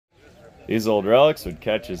These old relics would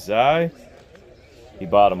catch his eye. He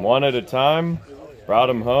bought them one at a time, brought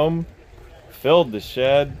them home, filled the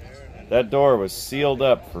shed. That door was sealed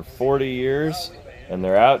up for 40 years, and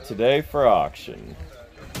they're out today for auction.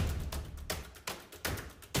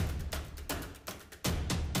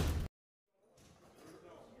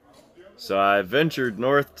 So I ventured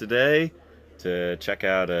north today to check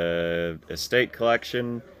out a estate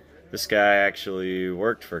collection. This guy actually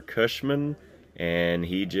worked for Cushman, and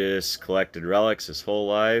he just collected relics his whole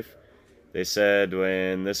life. They said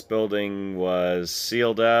when this building was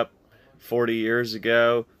sealed up 40 years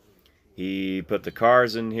ago, he put the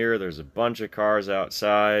cars in here. There's a bunch of cars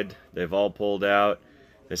outside. They've all pulled out.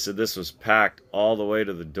 They said this was packed all the way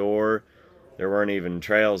to the door. There weren't even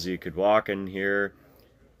trails you could walk in here.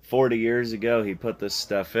 40 years ago, he put this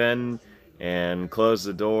stuff in and closed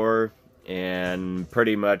the door and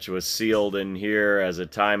pretty much was sealed in here as a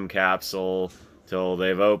time capsule till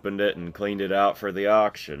they've opened it and cleaned it out for the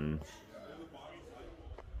auction.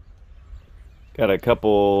 Got a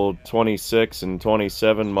couple 26 and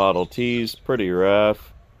 27 Model Ts, pretty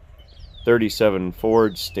rough. 37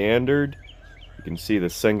 Ford Standard. You can see the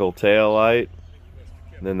single tail light.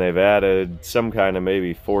 And then they've added some kind of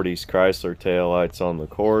maybe 40s Chrysler taillights on the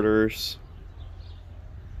quarters.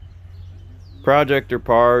 Projector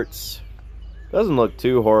parts. Doesn't look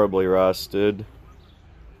too horribly rusted.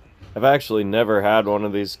 I've actually never had one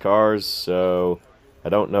of these cars, so I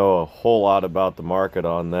don't know a whole lot about the market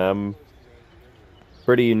on them.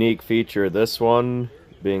 Pretty unique feature, this one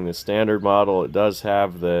being the standard model, it does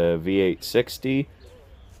have the V860,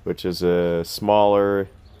 which is a smaller,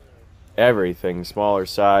 everything smaller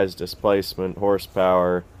size, displacement,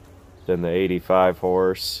 horsepower than the 85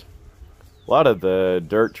 horse. A lot of the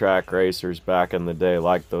dirt track racers back in the day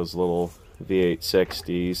liked those little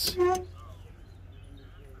V860s.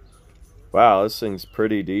 Wow, this thing's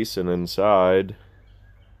pretty decent inside.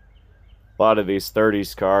 A lot of these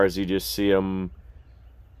 30s cars, you just see them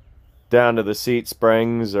down to the seat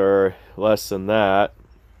springs or less than that.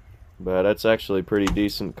 But that's actually a pretty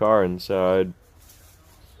decent car inside.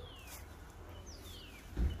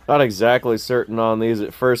 Not exactly certain on these.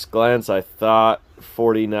 At first glance, I thought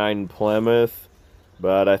 49 Plymouth,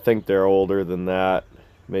 but I think they're older than that.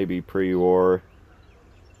 Maybe pre-war.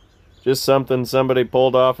 Just something somebody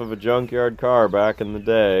pulled off of a junkyard car back in the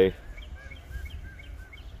day.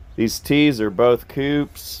 These T's are both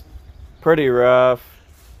coupes. Pretty rough,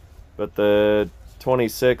 but the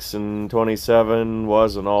 26 and 27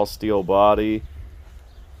 was an all-steel body.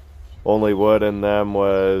 Only wood in them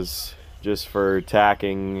was just for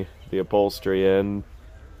tacking the upholstery in.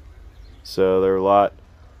 So they're a lot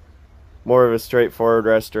more of a straightforward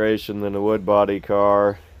restoration than a wood body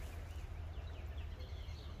car.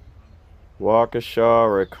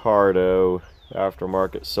 Waukesha Ricardo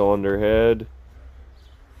aftermarket cylinder head.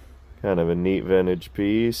 Kind of a neat vintage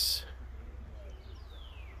piece.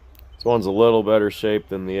 This one's a little better shape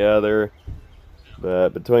than the other, but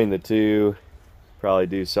between the two, probably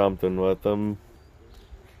do something with them.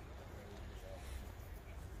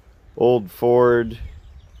 Old Ford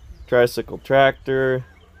tricycle tractor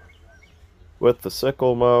with the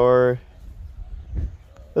sickle mower.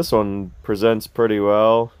 This one presents pretty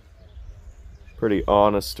well. Pretty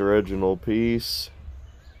honest original piece.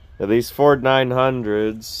 Now these Ford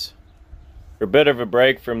 900s are a bit of a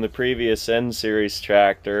break from the previous N-Series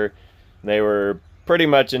tractor. They were pretty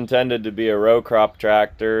much intended to be a row crop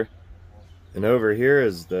tractor. And over here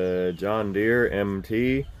is the John Deere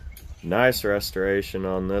MT. Nice restoration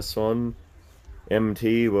on this one.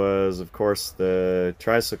 MT was, of course, the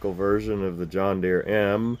tricycle version of the John Deere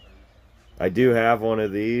M. I do have one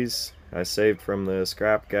of these. I saved from the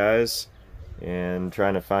scrap guys and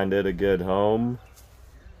trying to find it a good home.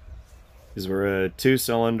 These were a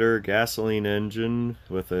 2-cylinder gasoline engine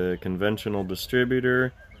with a conventional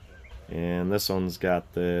distributor, and this one's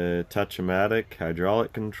got the Touch-O-Matic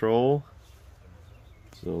hydraulic control.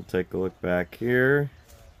 So we'll take a look back here.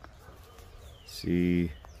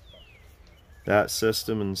 See that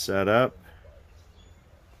system and setup.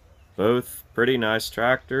 Both pretty nice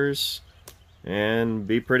tractors and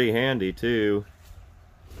be pretty handy too.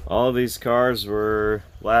 All of these cars were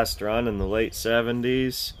last run in the late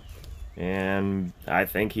 70s, and I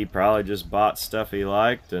think he probably just bought stuff he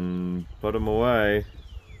liked and put them away.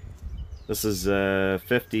 This is a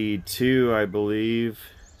 52, I believe,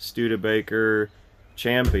 Studebaker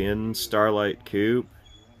Champion Starlight Coupe.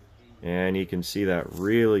 And you can see that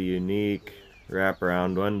really unique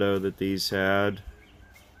wraparound window that these had.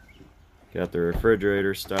 Got the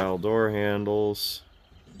refrigerator style door handles.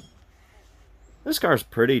 This car's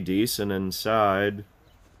pretty decent inside.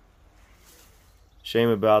 Shame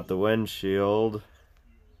about the windshield.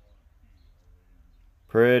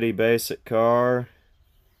 Pretty basic car.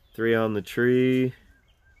 3 on the tree.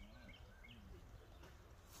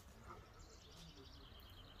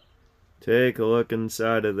 Take a look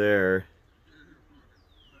inside of there.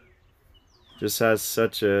 Just has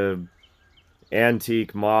such a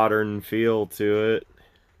antique modern feel to it.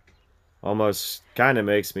 Almost kind of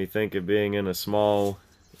makes me think of being in a small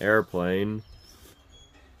airplane.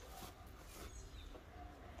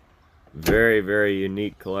 Very, very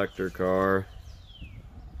unique collector car.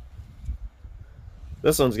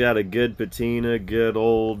 This one's got a good patina, good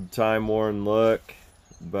old time-worn look,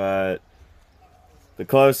 but the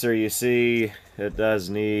closer you see, it does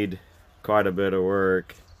need quite a bit of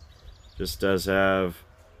work. Just does have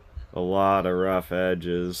a lot of rough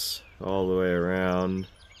edges all the way around.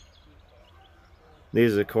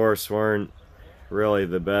 These, of course, weren't really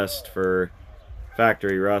the best for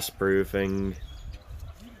factory rust proofing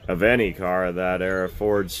of any car of that era.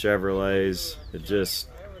 Fords, Chevrolets, it just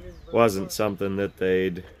wasn't something that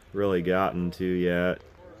they'd really gotten to yet.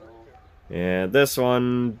 And this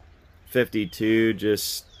one, 52,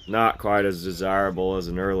 just not quite as desirable as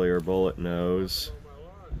an earlier bullet nose.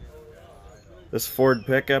 This Ford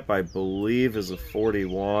pickup, I believe, is a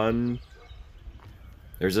 41.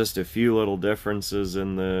 There's just a few little differences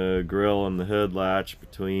in the grille and the hood latch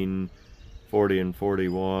between 40 and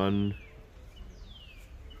 41.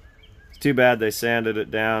 It's too bad they sanded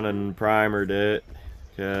it down and primered it,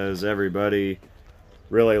 because everybody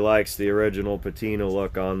really likes the original patina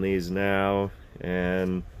look on these now,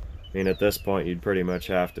 and I mean, at this point you'd pretty much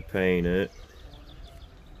have to paint it.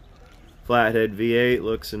 Flathead V8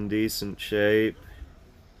 looks in decent shape.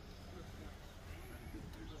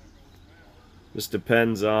 Just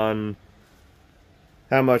depends on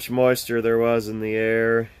how much moisture there was in the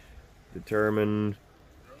air, determine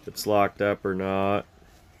if it's locked up or not.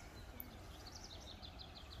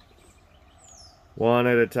 One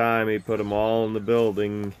at a time, he put them all in the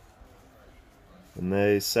building, and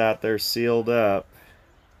they sat there sealed up.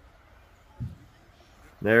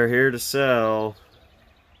 They're here to sell.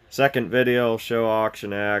 Second video will show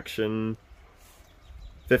auction action.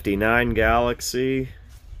 59 Galaxy.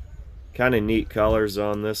 Kind of neat colors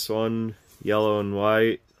on this one. Yellow and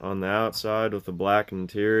white on the outside with a black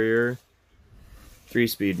interior.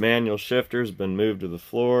 3-speed manual shifter's been moved to the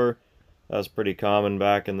floor. That was pretty common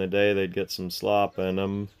back in the day. They'd get some slop in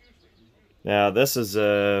them. Now this is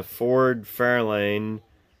a Ford Fairlane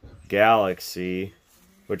Galaxy,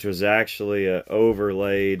 which was actually an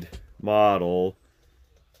overlaid model.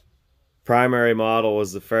 Primary model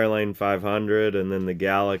was the Fairlane 500, and then the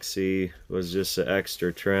Galaxy was just an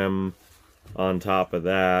extra trim on top of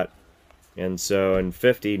that. And so in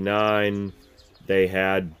 59, they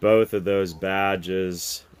had both of those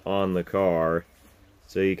badges on the car.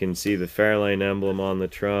 So you can see the Fairlane emblem on the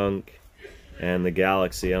trunk and the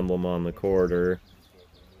Galaxy emblem on the quarter,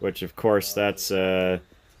 which of course that's a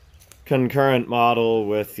concurrent model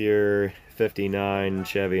with your 59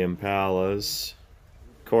 Chevy Impalas.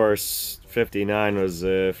 Of course, 59 was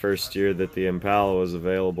the first year that the Impala was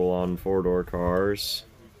available on 4-door cars.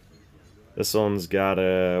 This one's got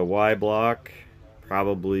a Y block,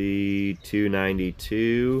 probably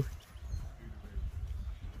 292.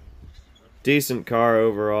 Decent car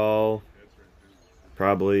overall.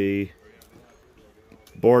 Probably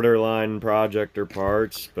borderline project or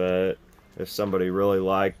parts, but if somebody really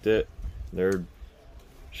liked it, there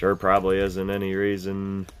sure probably isn't any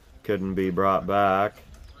reason couldn't be brought back.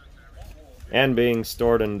 And being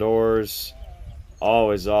stored indoors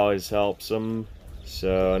always helps them.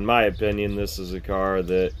 So in my opinion, this is a car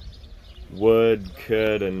that would,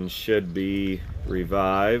 could, and should be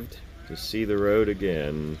revived to see the road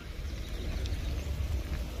again.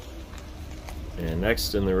 And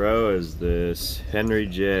next in the row is this Henry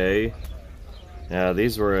J. Now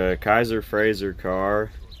these were a Kaiser Frazer car,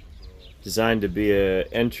 designed to be an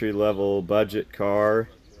entry-level budget car.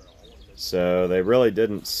 So they really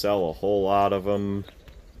didn't sell a whole lot of them.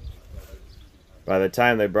 By the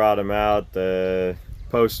time they brought them out, the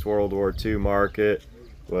post-World War II market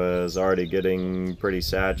was already getting pretty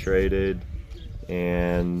saturated,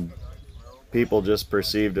 and people just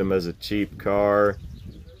perceived them as a cheap car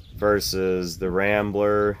versus the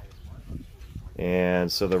Rambler,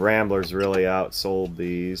 and so the Ramblers really outsold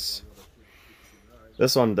these.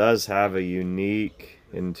 This one does have a unique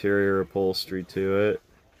interior upholstery to it.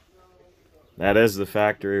 That is the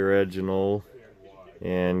factory original.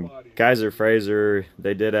 And Kaiser Frazer,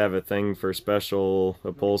 they did have a thing for special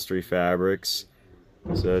upholstery fabrics.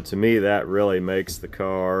 So to me, that really makes the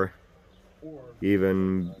car,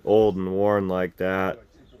 even old and worn like that,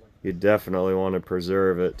 you definitely want to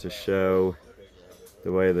preserve it to show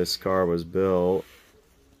the way this car was built.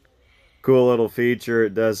 Cool little feature,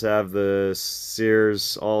 it does have the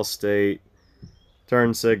Sears Allstate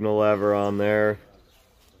turn signal lever on there.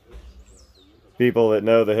 People that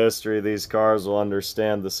know the history of these cars will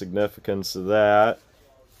understand the significance of that.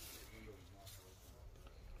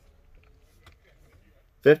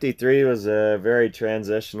 53 was a very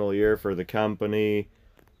transitional year for the company.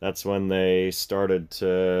 That's when they started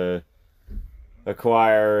to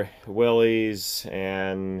acquire Willys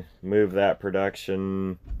and move that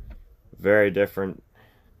production very different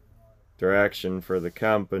direction for the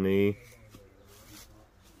company.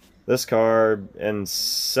 This car, in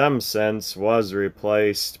some sense, was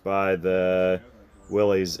replaced by the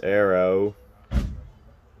Willys Aero.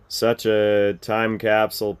 Such a time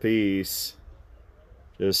capsule piece.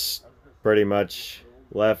 Just pretty much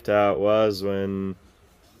left how it was when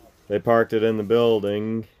they parked it in the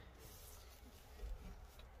building.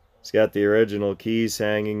 It's got the original keys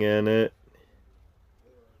hanging in it.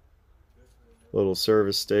 Little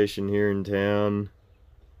service station here in town.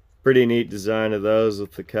 Pretty neat design of those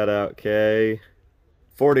with the cutout K.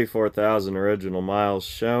 44,000 original miles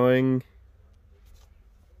showing.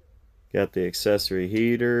 Got the accessory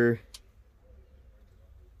heater.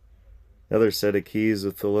 Another set of keys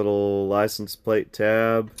with the little license plate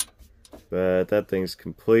tab. But that thing's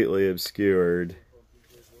completely obscured.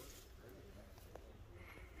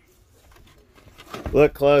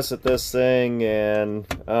 Look close at this thing and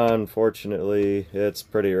unfortunately it's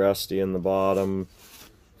pretty rusty in the bottom.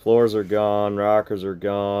 Floors are gone, rockers are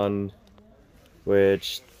gone,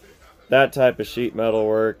 which that type of sheet metal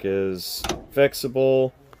work is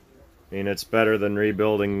fixable. I mean, it's better than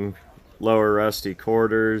rebuilding lower rusty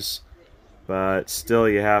quarters, but still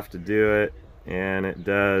you have to do it, and it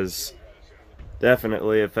does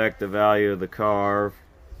definitely affect the value of the car.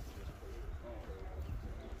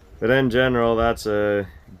 But in general, that's a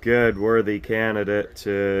good, worthy candidate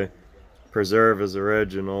to preserve as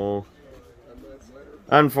original.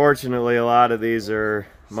 Unfortunately, a lot of these are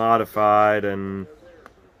modified and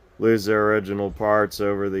lose their original parts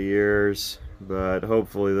over the years, but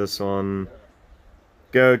hopefully this one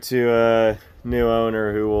go to a new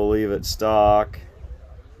owner who will leave it stock.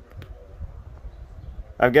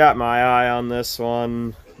 I've got my eye on this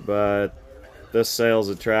one, but this sale's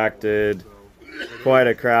attracted quite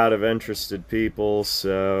a crowd of interested people,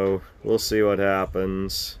 so we'll see what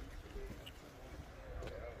happens.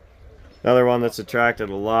 Another one that's attracted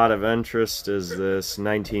a lot of interest is this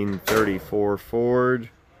 1934 Ford.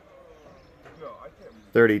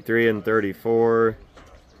 33 and 34,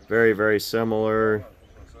 very, very similar.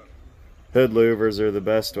 Hood louvers are the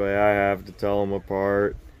best way I have to tell them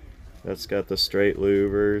apart. That's got the straight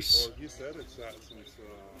louvers.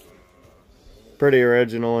 Pretty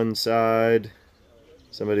original inside.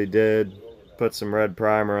 Somebody did put some red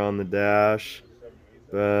primer on the dash,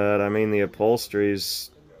 but I mean the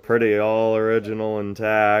upholstery's pretty all original,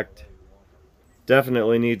 intact.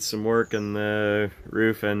 Definitely needs some work in the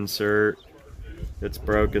roof insert. It's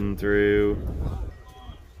broken through.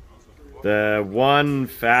 The one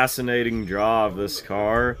fascinating draw of this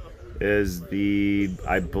car is the,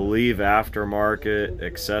 I believe, aftermarket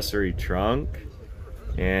accessory trunk.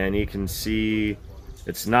 And you can see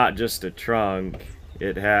it's not just a trunk.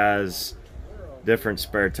 It has different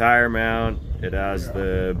spare tire mount. It has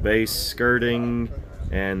the base skirting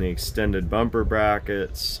and the extended bumper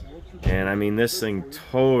brackets. And I mean, this thing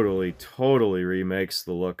totally remakes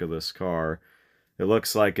the look of this car. It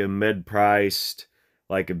looks like a mid-priced,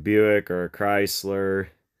 like a Buick or a Chrysler.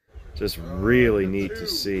 Just really neat to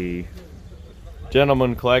see.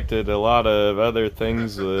 Gentleman collected a lot of other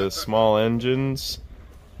things with small engines,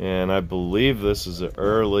 and I believe this is an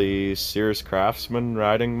early Sears Craftsman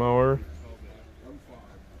riding mower.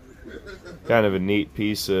 Kind of a neat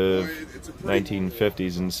piece of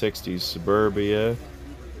 1950s and 60s suburbia.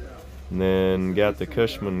 And then got the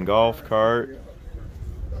Cushman golf cart.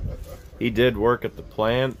 He did work at the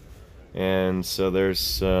plant, and so there's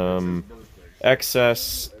some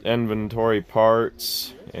excess inventory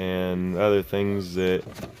parts and other things that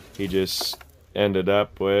he just ended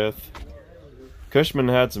up with. Cushman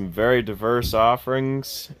had some very diverse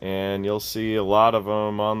offerings, and you'll see a lot of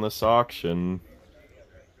them on this auction.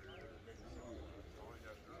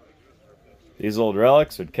 These old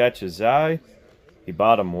relics would catch his eye. He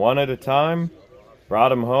bought them one at a time, brought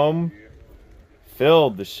them home,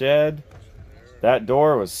 filled the shed. That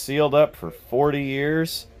door was sealed up for 40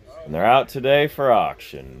 years, and they're out today for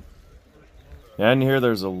auction. And here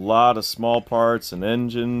there's a lot of small parts and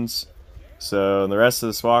engines. So in the rest of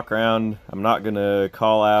this walk around, I'm not going to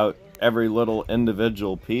call out every little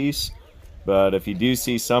individual piece, but if you do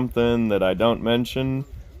see something that I don't mention,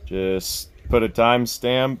 just put a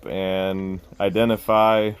timestamp and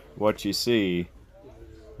identify what you see.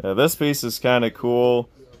 This piece is kind of cool.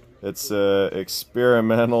 It's a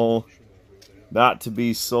experimental, not to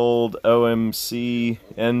be sold OMC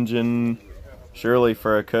engine, surely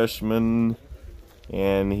for a Cushman,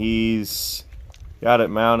 and he's got it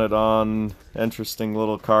mounted on interesting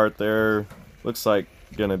little cart there. Looks like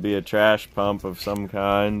gonna be a trash pump of some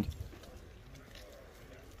kind.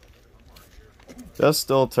 Does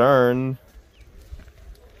still turn.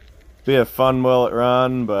 Be a fun will it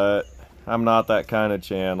run, but I'm not that kind of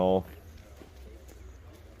channel.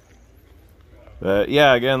 But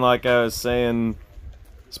yeah, again, like I was saying,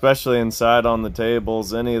 especially inside on the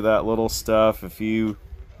tables, any of that little stuff, if you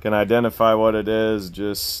can identify what it is,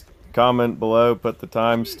 just comment below, put the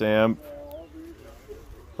timestamp.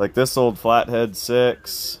 Like this old Flathead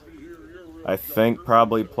 6, I think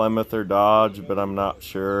probably Plymouth or Dodge, but I'm not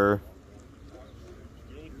sure.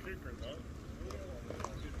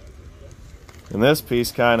 And this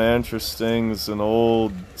piece kind of interesting. It's an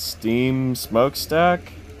old steam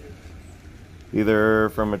smokestack, either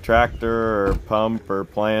from a tractor or pump or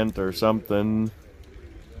plant or something.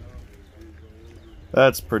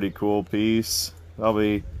 That's a pretty cool piece. I'll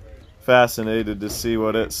be fascinated to see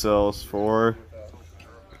what it sells for.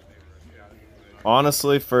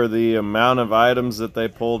 Honestly, for the amount of items that they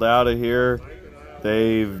pulled out of here,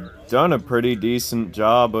 they've done a pretty decent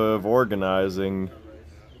job of organizing.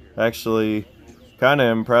 Actually, kind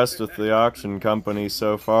of impressed with the auction company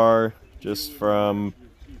so far, just from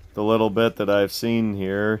the little bit that I've seen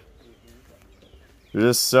here. There's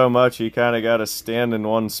just so much you kind of got to stand in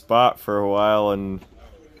one spot for a while and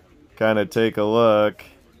kind of take a look.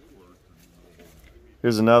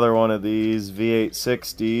 Here's another one of these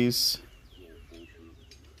V860s.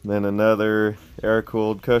 Then another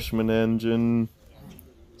air-cooled Cushman engine.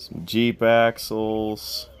 Some Jeep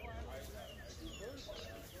axles.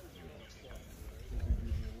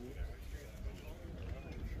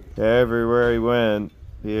 Everywhere he went,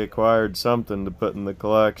 he acquired something to put in the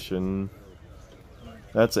collection.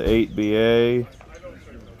 That's a 8BA.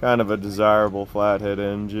 Kind of a desirable flathead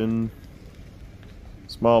engine.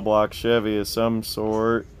 Small block Chevy of some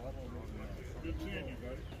sort.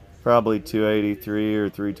 Probably 283 or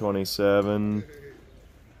 327.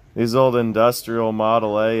 These old industrial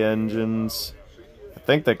Model A engines, I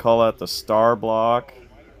think they call that the Star Block.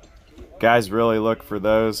 Guys really look for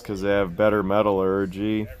those because they have better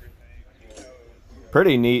metallurgy.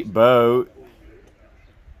 Pretty neat boat.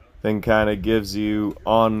 Thing kind of gives you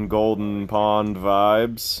on Golden Pond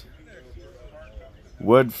vibes.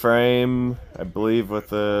 Wood frame, I believe,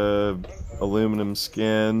 with a aluminum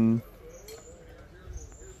skin.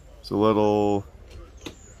 It's a little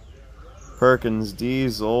Perkins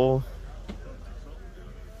diesel.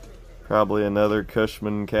 Probably another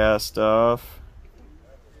Cushman cast off.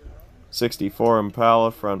 64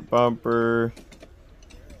 Impala front bumper.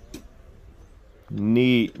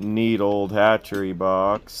 Neat old hatchery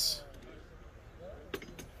box.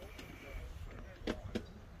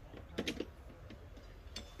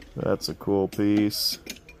 That's a cool piece.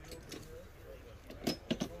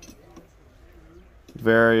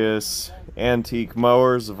 Various antique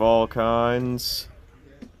mowers of all kinds.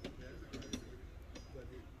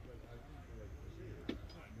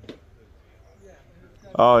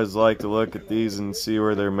 I always like to look at these and see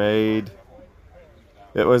where they're made.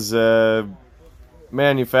 It was a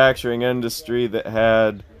manufacturing industry that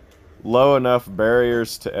had low enough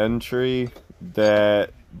barriers to entry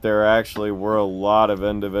that there actually were a lot of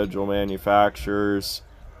individual manufacturers,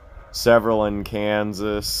 several in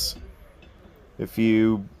Kansas. If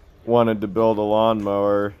you wanted to build a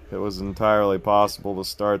lawnmower, it was entirely possible to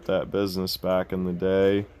start that business back in the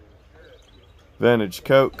day. Vintage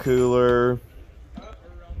Coke cooler.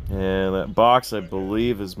 And that box, I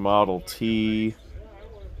believe, is Model T.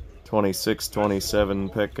 2627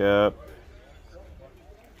 pickup.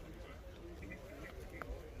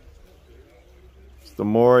 So the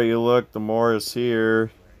more you look, the more is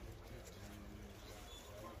here.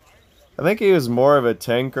 I think he was more of a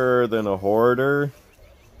tinkerer than a hoarder,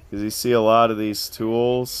 because you see a lot of these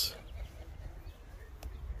tools.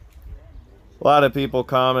 A lot of people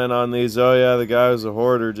comment on these, oh yeah, the guy was a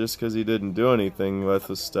hoarder just because he didn't do anything with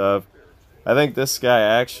the stuff. I think this guy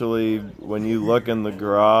actually, when you look in the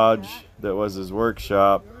garage that was his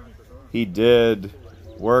workshop, he did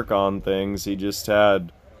work on things. He just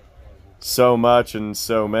had so much and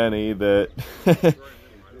so many that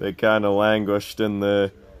they kind of languished in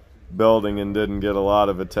the building and didn't get a lot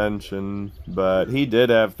of attention, but he did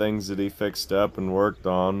have things that he fixed up and worked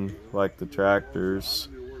on, like the tractors.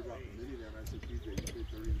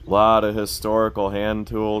 A lot of historical hand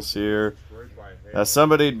tools here. Now,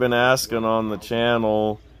 somebody'd been asking on the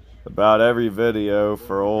channel about every video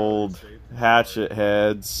for old hatchet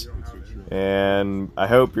heads, and I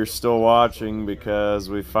hope you're still watching because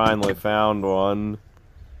we finally found one.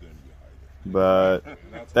 But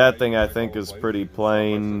that thing I think is pretty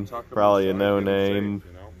plain, probably a no-name.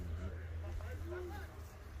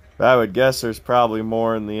 I would guess there's probably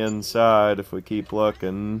more in the inside if we keep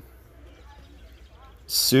looking.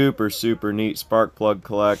 Super, super neat spark plug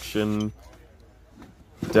collection.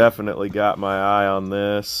 Definitely got my eye on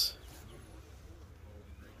this.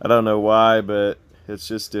 I don't know why, but it's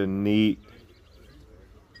just a neat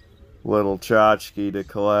little tchotchke to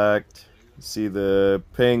collect. See the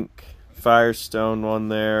pink Firestone one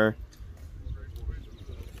there.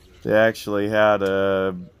 They actually had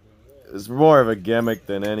it's more of a gimmick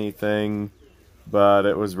than anything, but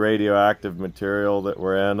it was radioactive material that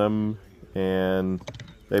were in them, and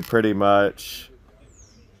they pretty much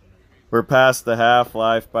were past the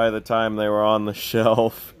half-life by the time they were on the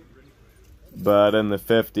shelf. But in the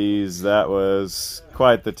 50s, that was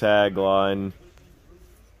quite the tagline.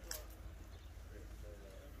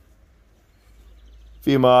 A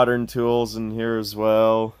few modern tools in here as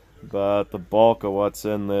well, but the bulk of what's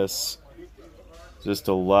in this, just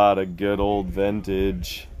a lot of good old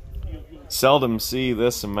vintage. Seldom see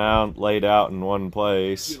this amount laid out in one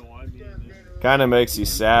place. Kind of makes you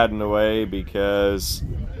sad in a way, because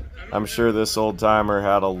I'm sure this old timer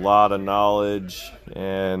had a lot of knowledge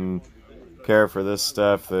and care for this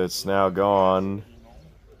stuff that's now gone.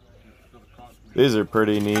 These are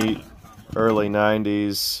pretty neat. Early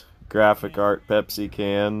 90s graphic art Pepsi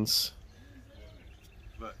cans.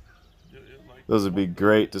 Those would be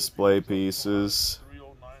great display pieces.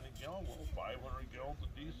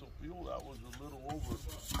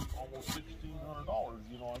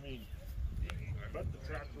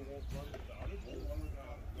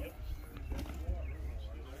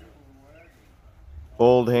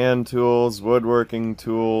 Old hand tools, woodworking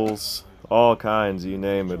tools, all kinds, you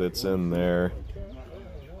name it, it's in there.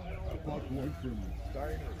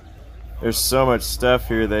 There's so much stuff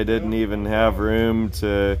here they didn't even have room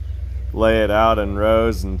to lay it out in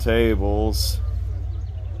rows and tables.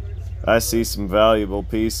 I see some valuable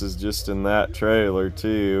pieces just in that trailer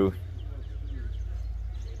too.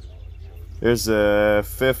 There's a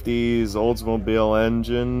 50s Oldsmobile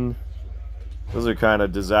engine. Those are kind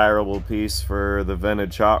of desirable piece for the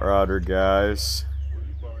vintage hot rodder guys.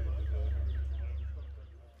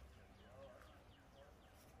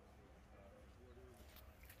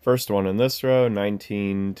 First one in this row,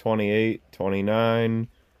 1928-29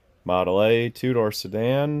 Model A, two-door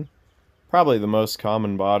sedan. Probably the most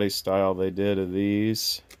common body style they did of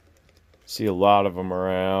these. See a lot of them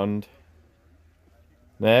around.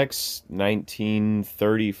 Next,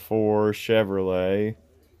 1934 Chevrolet.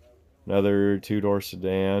 Another two-door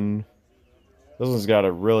sedan. This one's got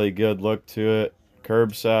a really good look to it.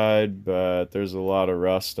 Curbside, but there's a lot of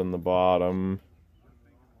rust on the bottom.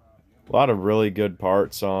 A lot of really good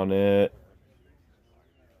parts on it.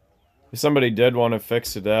 If somebody did want to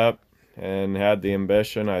fix it up and had the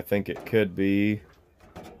ambition, I think it could be.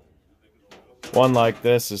 One like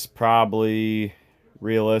this is probably,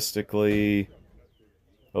 realistically,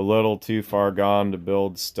 a little too far gone to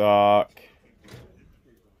build stock.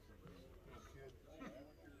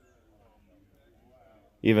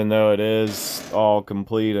 Even though it is all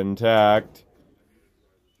complete intact,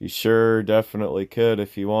 you sure definitely could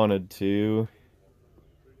if you wanted to.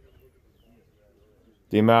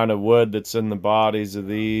 The amount of wood that's in the bodies of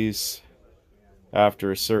these,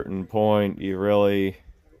 after a certain point, you really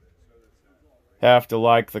have to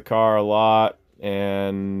like the car a lot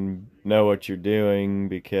and know what you're doing,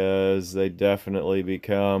 because they definitely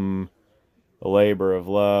become a labor of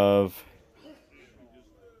love.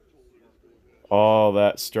 All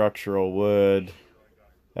that structural wood,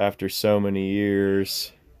 after so many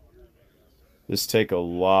years, just take a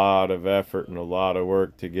lot of effort and a lot of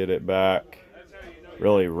work to get it back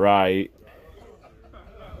really right.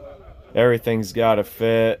 Everything's got to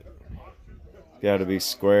fit, got to be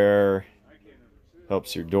square,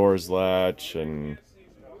 helps your doors latch, and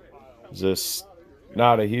just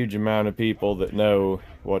not a huge amount of people that know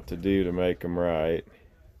what to do to make them right.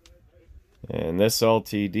 And this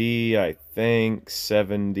LTD, I think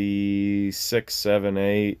 76,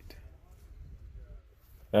 78.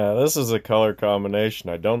 This is a color combination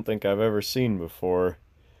I don't think I've ever seen before.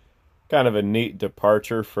 Kind of a neat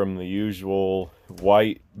departure from the usual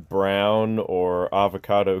white, brown, or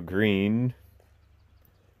avocado green.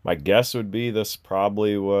 My guess would be this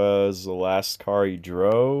probably was the last car he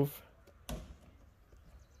drove.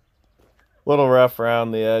 Little rough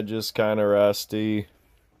around the edges, kind of rusty.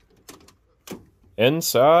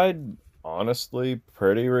 Inside, honestly,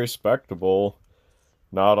 pretty respectable.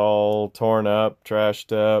 Not all torn up,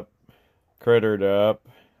 trashed up, crittered up,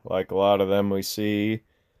 like a lot of them we see.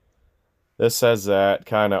 This has that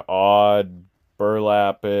kind of odd,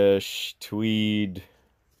 burlap-ish, tweed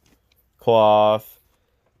cloth.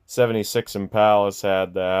 76 Impalas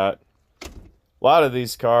had that. A lot of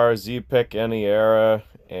these cars, you pick any era,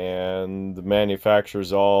 and the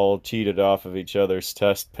manufacturers all cheated off of each other's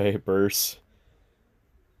test papers.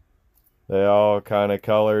 They all kind of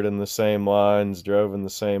colored in the same lines, drove in the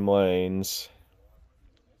same lanes.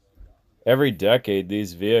 Every decade,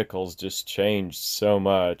 these vehicles just changed so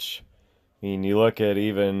much. I mean, you look at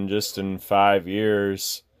even just in 5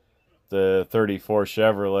 years, the 34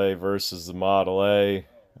 Chevrolet versus the Model A.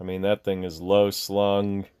 I mean, that thing is low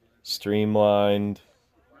slung, streamlined,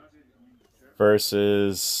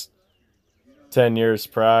 versus 10 years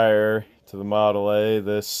prior to the Model A,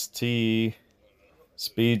 this T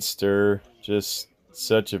Speedster, just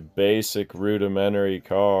such a basic, rudimentary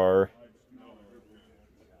car.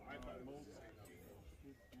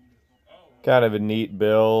 Kind of a neat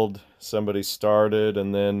build. Somebody started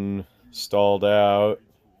and then stalled out.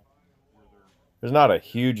 There's not a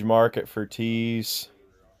huge market for T's.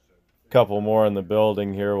 A couple more in the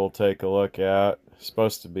building here we'll take a look at.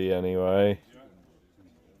 Supposed to be anyway.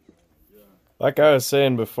 Like I was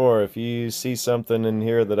saying before, if you see something in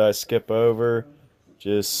here that I skip over,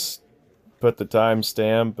 just put the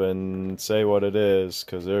timestamp and say what it is,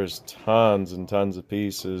 because there's tons and tons of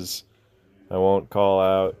pieces. I won't call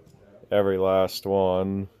out every last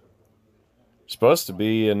one. Supposed to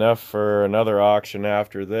be enough for another auction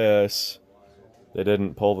after this. They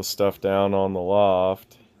didn't pull the stuff down on the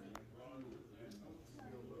loft.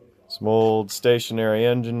 Some old stationary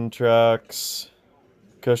engine trucks,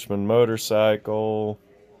 Cushman motorcycle,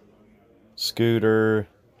 scooter,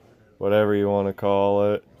 whatever you want to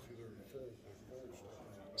call it.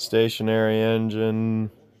 Stationary engine.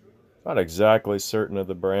 Not exactly certain of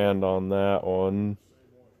the brand on that one.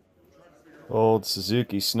 Old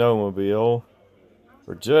Suzuki snowmobile.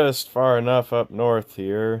 We're just far enough up north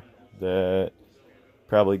here that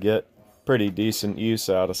probably get pretty decent use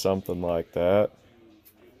out of something like that.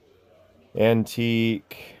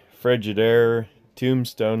 Antique Frigidaire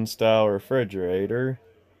tombstone style refrigerator.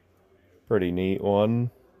 Pretty neat one.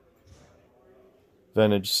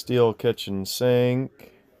 Vintage steel kitchen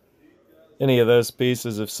sink. Any of those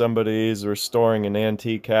pieces, if somebody's restoring an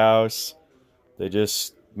antique house, they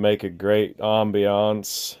just make a great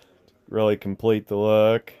ambiance, really complete the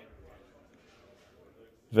look.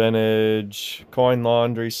 Vintage coin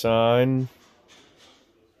laundry sign.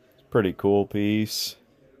 Pretty cool piece.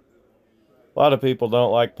 A lot of people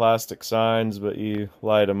don't like plastic signs, but you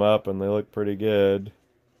light them up and they look pretty good.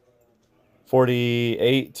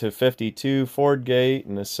 48 to 52 Ford gate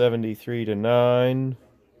and a 73 to 9.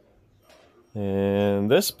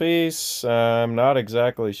 And this piece, I'm not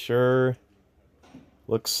exactly sure.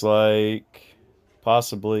 Looks like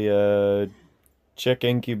possibly a chick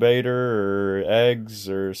incubator or eggs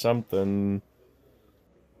or something.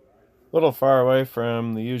 A little far away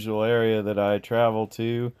from the usual area that I travel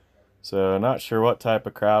to, so not sure what type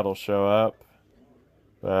of crowd will show up,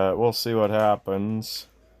 but we'll see what happens.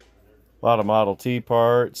 A lot of Model T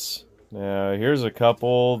parts. Now here's a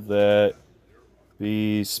couple that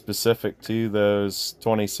be specific to those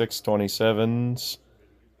 26, 27s.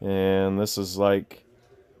 And this is like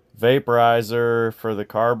vaporizer for the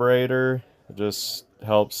carburetor. It just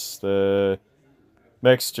helps the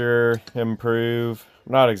mixture improve.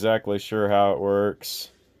 I'm not exactly sure how it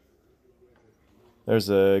works. There's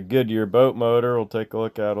a Goodyear boat motor we'll take a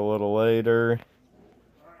look at a little later.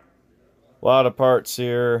 A lot of parts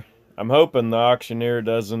here. I'm hoping the auctioneer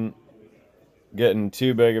doesn't get in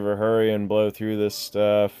too big of a hurry and blow through this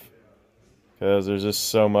stuff, because there's just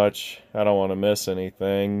so much. I don't want to miss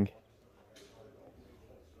anything.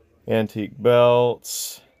 Antique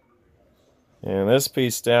belts. And this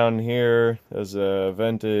piece down here is a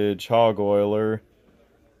vintage hog oiler.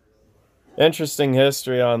 Interesting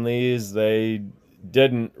history on these. They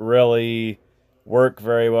didn't really work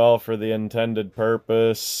very well for the intended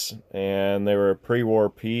purpose, and they were a pre-war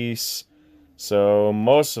piece. So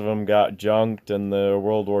most of them got junked in the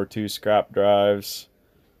World War II scrap drives.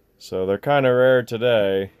 So they're kind of rare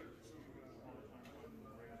today.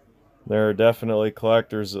 There are definitely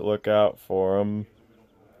collectors that look out for them.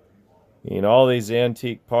 You know, all these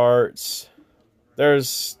antique parts.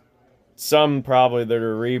 There's some probably that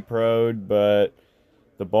are reproed, but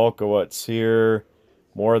the bulk of what's here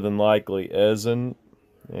more than likely isn't.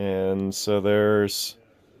 And so there's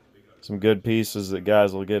some good pieces that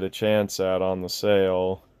guys will get a chance at on the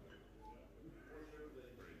sale.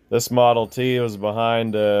 This Model T was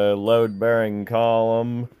behind a load-bearing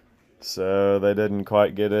column, so they didn't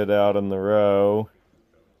quite get it out in the row.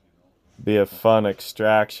 Be a fun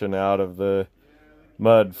extraction out of the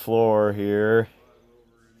mud floor here.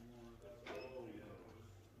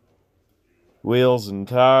 Wheels and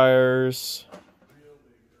tires.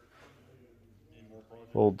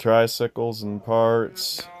 Old tricycles and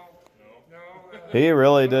parts. He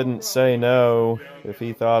really didn't say no if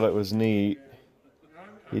he thought it was neat.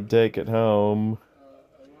 He'd take it home.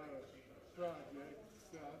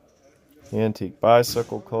 Antique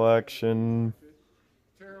bicycle collection.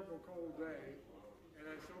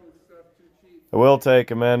 I will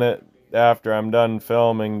take a minute after I'm done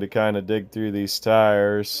filming to kind of dig through these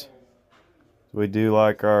tires. We do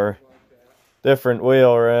like our different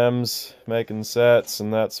wheel rims, making sets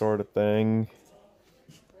and that sort of thing.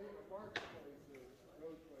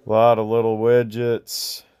 A lot of little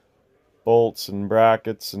widgets, bolts and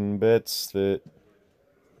brackets and bits that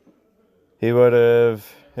he would have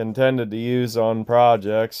intended to use on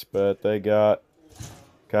projects, but they got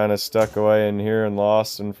kind of stuck away in here and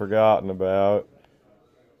lost and forgotten about.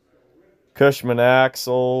 Cushman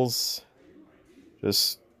axles,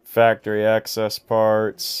 just factory excess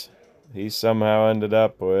parts he somehow ended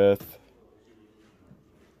up with.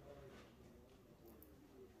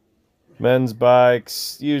 Men's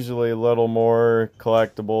bikes, usually a little more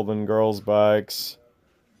collectible than girls' bikes.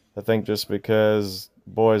 I think just because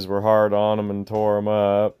boys were hard on them and tore them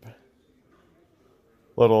up.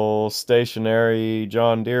 Little stationary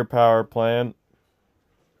John Deere power plant.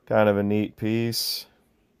 Kind of a neat piece.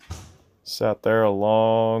 Sat there a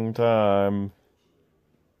long time.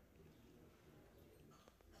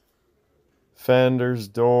 Fenders,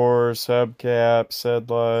 doors, hubcaps,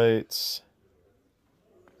 headlights,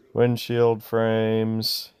 windshield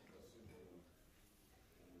frames.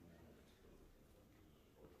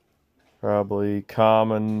 Probably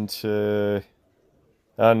common to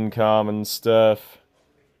uncommon stuff.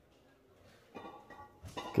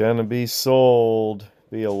 Gonna be sold.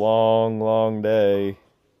 Be a long, long day.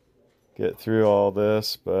 Get through all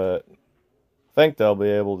this, but I think they'll be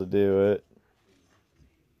able to do it.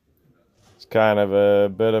 It's kind of a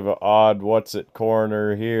bit of an odd what's it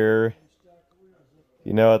corner here.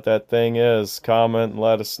 You know what that thing is, comment and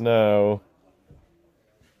let us know.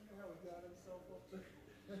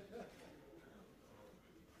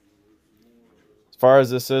 As far as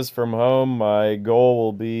this is from home, my goal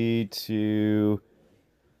will be to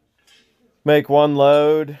make one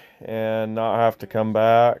load and not have to come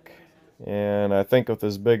back. And I think with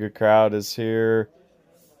as big a crowd as here,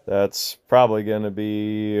 that's probably going to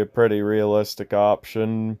be a pretty realistic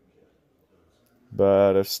option.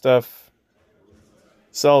 But if stuff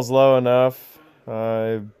sells low enough,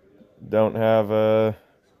 I don't have a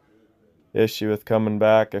issue with coming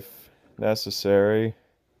back if necessary.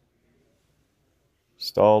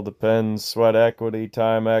 Just all depends: sweat equity,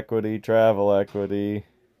 time equity, travel equity.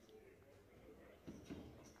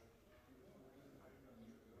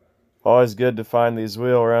 Always good to find these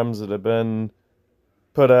wheel rims that have been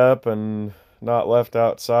put up and not left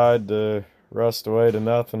outside to rust away to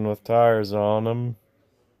nothing with tires on them.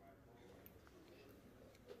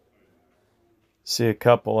 See a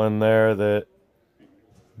couple in there that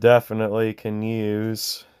definitely can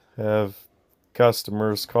use, have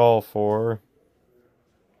customers call for.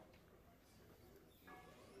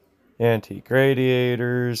 Antique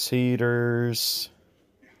radiators, heaters,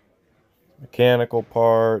 mechanical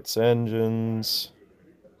parts, engines.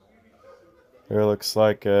 Here looks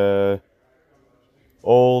like a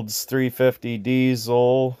Olds 350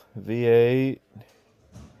 diesel V8.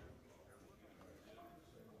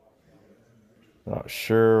 Not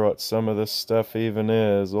sure what some of this stuff even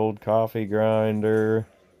is. Old coffee grinder.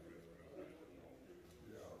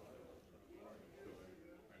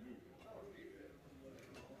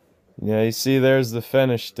 Yeah, you see there's the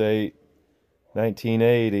finish date,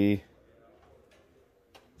 1980.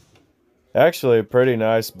 Actually a pretty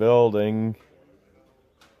nice building.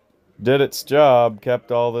 Did its job,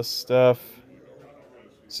 kept all this stuff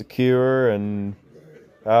secure and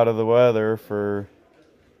out of the weather for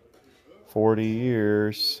 40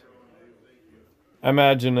 years. I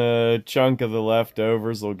imagine a chunk of the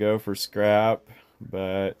leftovers will go for scrap,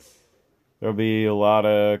 but there'll be a lot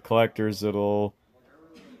of collectors that'll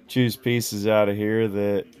choose pieces out of here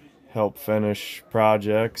that help finish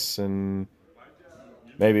projects and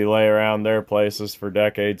maybe lay around their places for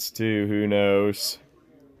decades too, who knows.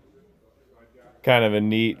 Kind of a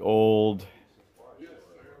neat old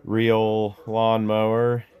real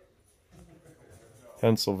lawnmower.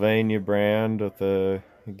 Pennsylvania brand with a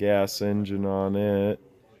gas engine on it.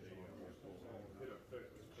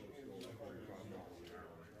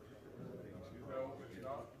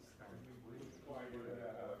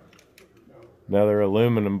 Another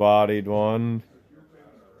aluminum bodied one.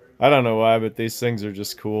 I don't know why, but these things are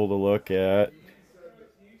just cool to look at.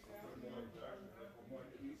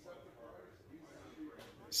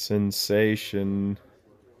 Sensation.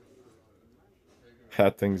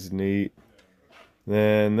 That thing's neat.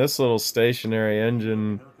 Then this little stationary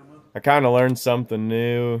engine, I kind of learned something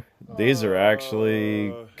new. These are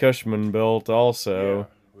actually Cushman built also.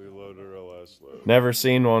 Yeah, we loaded our last load. Never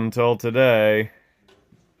seen one until today.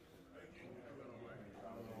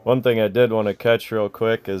 One thing I did want to catch real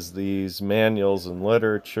quick is these manuals and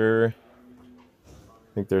literature.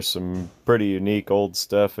 I think there's some pretty unique old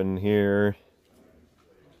stuff in here.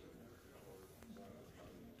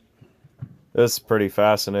 This is a pretty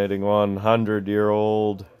fascinating one.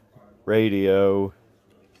 100-year-old radio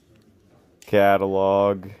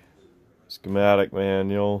catalog, schematic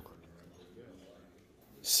manual.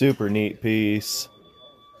 Super neat piece.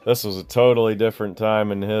 This was a totally different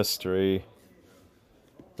time in history.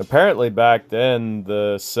 Apparently back then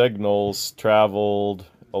the signals traveled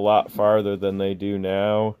a lot farther than they do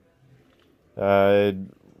now. I'd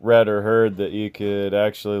read or heard that you could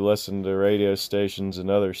actually listen to radio stations in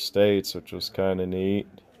other states, which was kind of neat.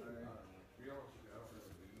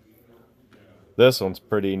 This one's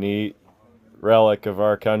pretty neat. Relic of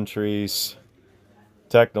our country's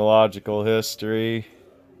technological history.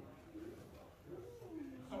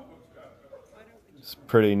 It's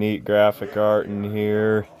pretty neat graphic art in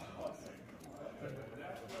here.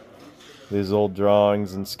 These old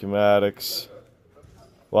drawings and schematics.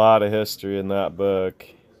 A lot of history in that book.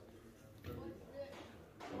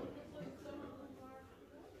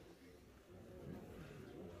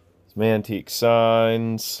 Some antique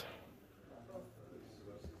signs.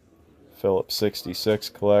 Phillips 66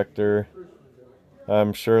 collector.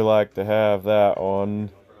 I'm sure like to have that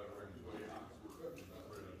one.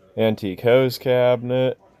 Antique hose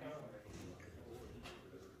cabinet.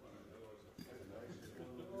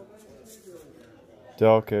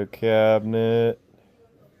 Delco cabinet.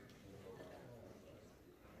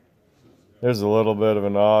 There's a little bit of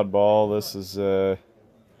an oddball. This is a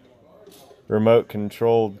remote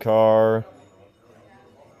controlled car.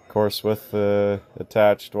 Of course with the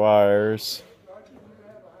attached wires.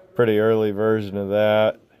 Pretty early version of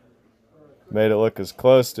that. Made it look as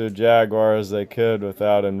close to a Jaguar as they could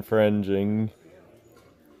without infringing.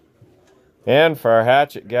 And for our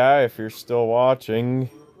hatchet guy, if you're still watching,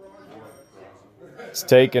 it's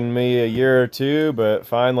taken me a year or two, but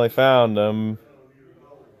finally found them.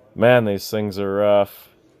 Man, these things are rough.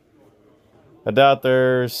 I doubt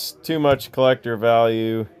there's too much collector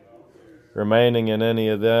value remaining in any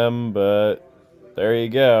of them, but there you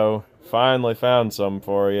go. Finally found some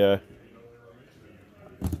for you.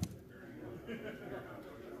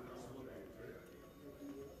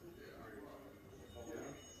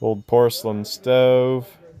 Old porcelain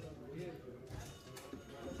stove.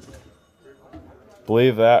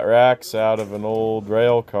 Believe that rack's out of an old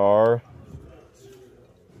rail car.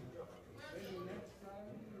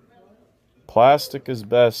 Plastic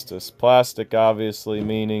asbestos. Plastic obviously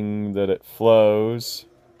meaning that it flows.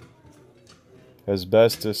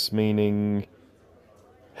 Asbestos meaning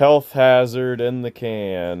health hazard in the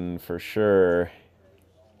can for sure.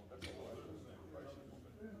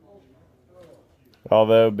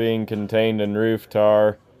 Although being contained in roof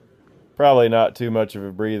tar, probably not too much of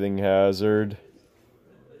a breathing hazard.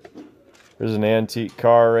 There's an antique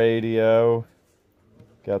car radio.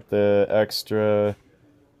 Got the extra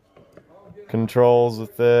controls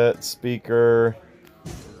with it, speaker,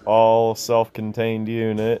 all self-contained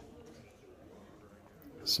unit.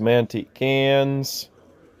 Some antique cans.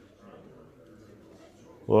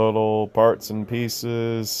 Little parts and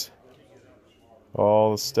pieces.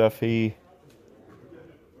 All the stuff he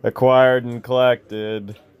acquired and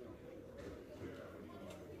collected.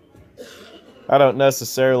 I don't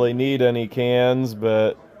necessarily need any cans,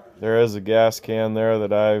 but there is a gas can there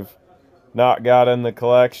that I've not got in the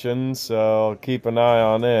collection, so I'll keep an eye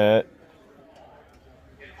on it.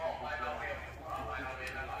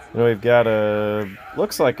 And we've got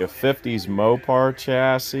looks like a 50s Mopar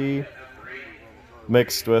chassis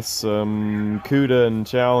mixed with some Cuda and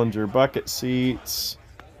Challenger bucket seats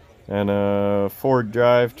and a Ford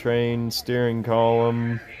drivetrain steering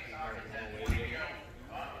column.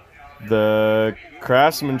 The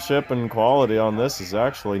craftsmanship and quality on this is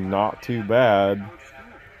actually not too bad.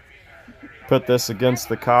 Put this against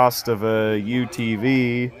the cost of a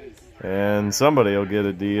UTV and somebody will get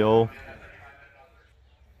a deal.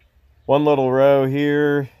 One little row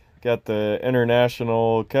here, got the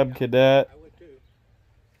International Cub Cadet.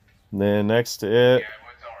 And then next to it,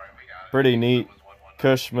 pretty neat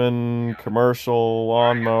Cushman commercial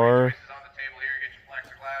lawnmower.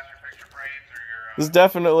 This is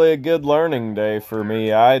definitely a good learning day for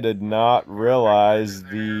me. I did not realize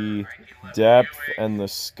the depth and the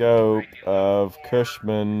scope of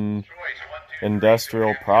Cushman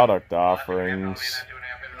industrial product offerings.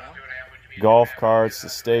 Golf carts, the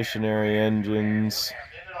stationary engines,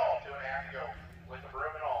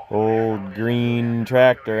 old green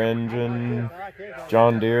tractor engine,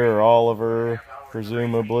 John Deere or Oliver,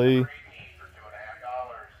 presumably.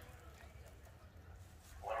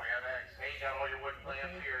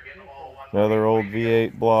 Another old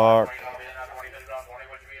V8 block.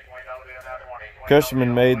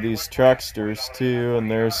 Cushman made these trucksters too, and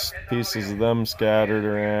there's pieces of them scattered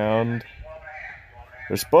around.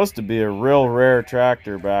 There's supposed to be a real rare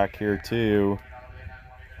tractor back here too.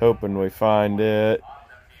 Hoping we find it.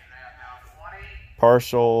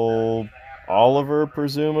 Partial Oliver,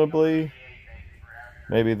 presumably.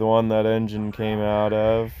 Maybe the one that engine came out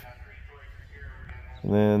of.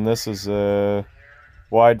 And then this is a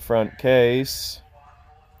wide front case.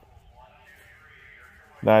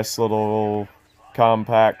 Nice little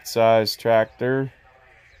compact size tractor.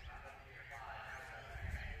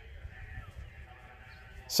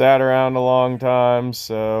 Sat around a long time,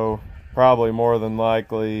 so probably more than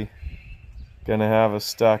likely gonna have a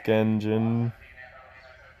stuck engine.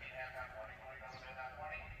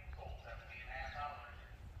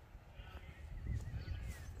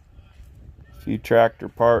 A few tractor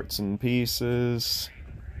parts and pieces.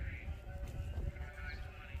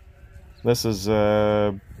 This is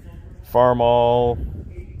a Farmall,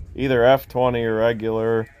 either F20 or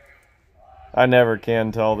regular. I never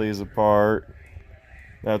can tell these apart.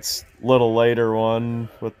 That's a little later one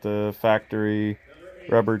with the factory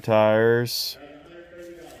rubber tires.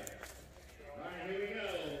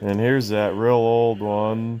 And here's that real old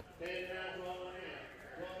one.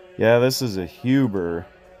 Yeah, this is a Huber.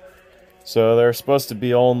 So there's supposed to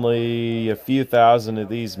be only a few thousand of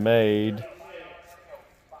these made.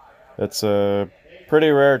 It's a pretty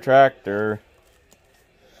rare tractor.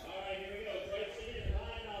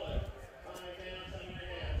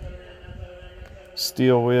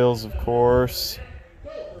 Steel wheels, of course.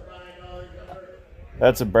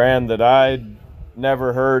 That's a brand that I'd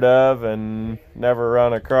never heard of and never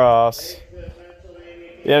run across.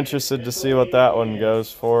 Be interested to see what that one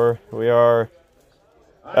goes for. We are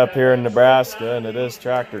up here in Nebraska and it is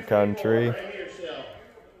tractor country.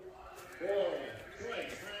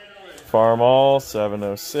 Farmall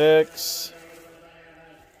 706.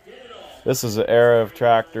 This is an era of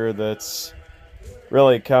tractor that's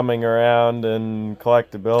really coming around in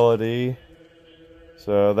collectability.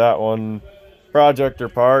 So that one, project or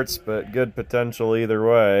parts, but good potential either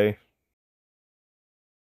way.